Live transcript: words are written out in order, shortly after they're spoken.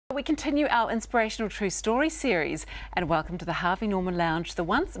We continue our Inspirational True Story series, and welcome to the Harvey Norman Lounge, the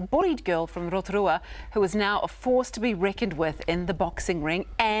once bullied girl from Rotorua who is now a force to be reckoned with in the boxing ring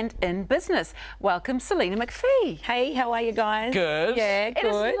and in business. Welcome, Selena McPhee. Hey, how are you guys? Good. Yeah, good. It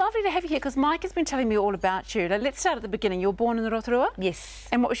is lovely to have you here because Mike has been telling me all about you. Now, let's start at the beginning. You were born in the Rotorua? Yes.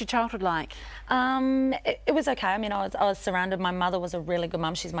 And what was your childhood like? It was okay. I mean, I was surrounded. My mother was a really good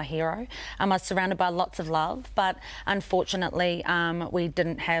mum. She's my hero. I was surrounded by lots of love, but unfortunately, we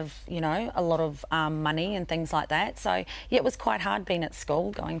didn't have, you know, a lot of money and things like that. So yeah, it was quite hard being at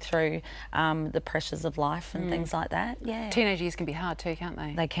school, going through the pressures of life and things like that. Yeah. Teenage years can be hard too, can't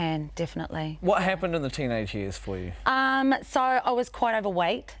they? They can, definitely. What happened in the teenage years for you? So I was quite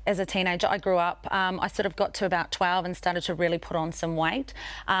overweight as a teenager. I grew up, I sort of got to about 12 and started to really put on some weight.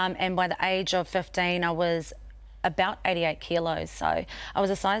 And by the age of 15, I was about 88 kilos. So I was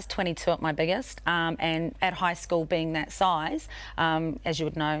a size 22 at my biggest. And at high school, being that size, as you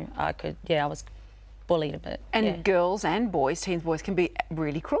would know, I was bullied a bit. And girls and boys, teen boys, can be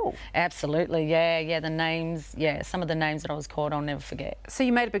really cruel. Absolutely, yeah, the names, some of the names that I was called I'll never forget. So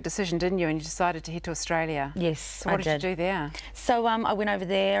you made a big decision, didn't you, and you decided to head to Australia? Yes, so what did you do there? So I went over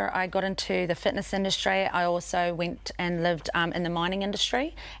there, I got into the fitness industry. I also went and lived in the mining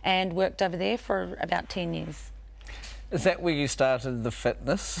industry and worked over there for about 10 years. Is that where you started the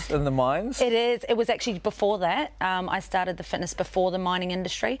fitness in the mines? It is. It was actually before that. I started the fitness before the mining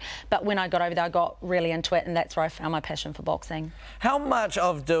industry, but when I got over there, I got really into it, and that's where I found my passion for boxing. How much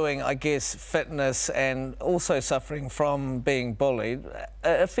of doing, I guess, fitness and also suffering from being bullied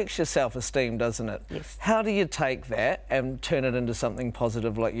affects your self-esteem, doesn't it? Yes. How do you take that and turn it into something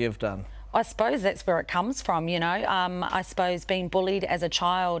positive like you've done? I suppose that's where it comes from, you know. I suppose being bullied as a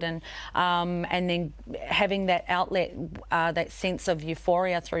child and then having that outlet, that sense of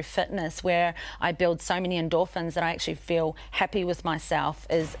euphoria through fitness, where I build so many endorphins that I actually feel happy with myself,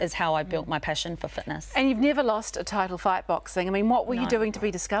 is how I built my passion for fitness. And you've never lost a title fight boxing. I mean, what were you doing to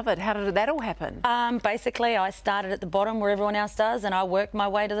be discovered? How did that all happen? Basically, I started at the bottom where everyone else does, and I worked my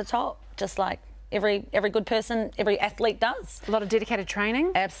way to the top, just like every good person, every athlete does. A lot of dedicated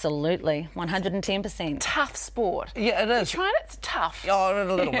training? Absolutely, 110%. Tough sport. Yeah, it is. You tried it? It's tough. Oh, I did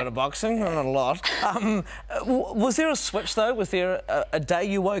a little bit of boxing, not a lot. Was there a switch though? Was there a day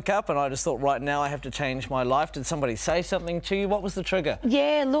you woke up and I just thought, right now I have to change my life? Did somebody say something to you? What was the trigger?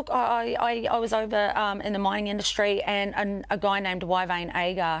 Yeah, look, I was over in the mining industry, and a guy named Wayvane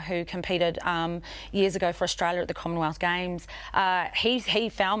Agar, who competed years ago for Australia at the Commonwealth Games, he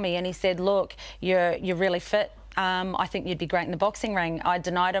found me and he said, look, you're really fit. I think you'd be great in the boxing ring. I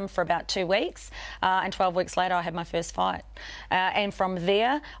denied him for about 2 weeks, and 12 weeks later I had my first fight. And from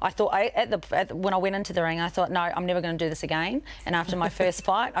there, I thought, when I went into the ring, I thought, no, I'm never going to do this again. And after my first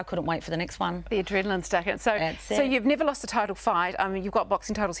fight, I couldn't wait for the next one. The adrenaline stuck in. So you've never lost a title fight. I mean, you've got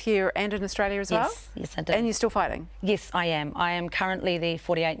boxing titles here and in Australia as well? Yes, I did. And you're still fighting? Yes, I am. I am currently the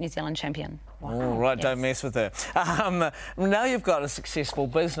 48 New Zealand champion. Wow. Oh, right, yes. Don't mess with her. Now you've got a successful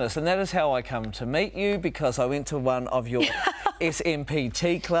business, and that is how I come to meet you, because I went to one of your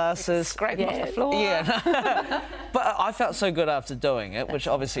SMPT classes. Scraping off the floor. Yeah. But I felt so good after doing it, which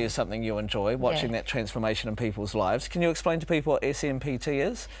obviously is something you enjoy, watching that transformation in people's lives. Can you explain to people what SMPT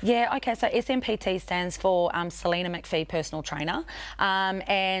is? Yeah, okay, so SMPT stands for Selena McPhee Personal Trainer,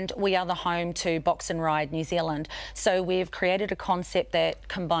 and we are the home to Box and Ride New Zealand. So we've created a concept that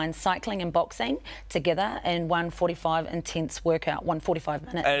combines cycling and boxing together in one 45 intense workout, 145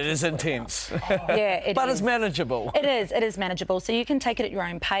 minutes. It is intense. Yeah, it is. But it's manageable. It is manageable. So you can take it at your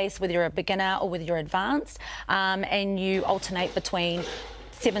own pace, whether you're a beginner or whether you're advanced, and you alternate between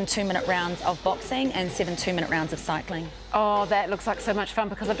 7 2-minute rounds of boxing and 7 2-minute rounds of cycling. Oh, that looks like so much fun,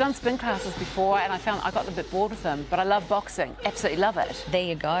 because I've done spin classes before and I found I got a bit bored with them, but I love boxing, absolutely love it. There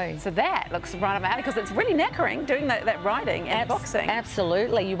you go. So that looks right up my alley, because it's really knackering doing that riding and boxing.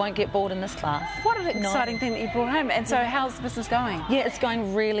 Absolutely, you won't get bored in this class. What an exciting thing that you brought home. And so how's the business going? Yeah, it's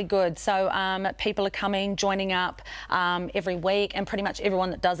going really good. So people are coming, joining up every week, and pretty much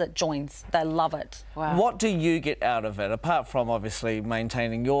everyone that does it joins. They love it. Wow. What do you get out of it, apart from obviously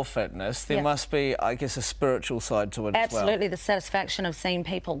maintaining your fitness? There must be, I guess, a spiritual side to it as well. Absolutely, the satisfaction of seeing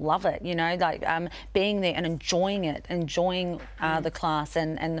people love it, you know, like being there and enjoying it, enjoying the class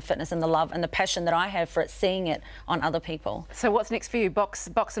and the fitness and the love and the passion that I have for it, seeing it on other people. So what's next for you? Box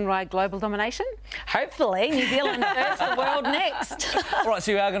and Ride global domination? Hopefully. New Zealand first, the world next. All right,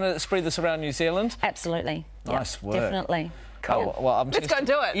 so you are going to spread this around New Zealand? Absolutely. Nice work. Definitely. Cool. Well, Let's go and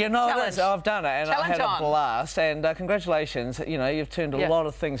do it. You know, Challenge. I've done it, and I Challenge had on. a blast. And congratulations, you know, you've turned a lot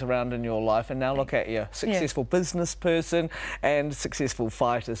of things around in your life, and now look at you, successful business person and successful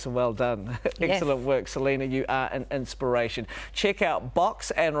fighter. So well done. Excellent work, Selena. You are an inspiration. Check out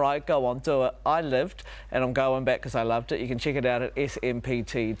Box and Ride. Go on, do it. I lived, and I'm going back because I loved it. You can check it out at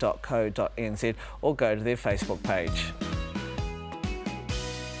smpt.co.nz or go to their Facebook page.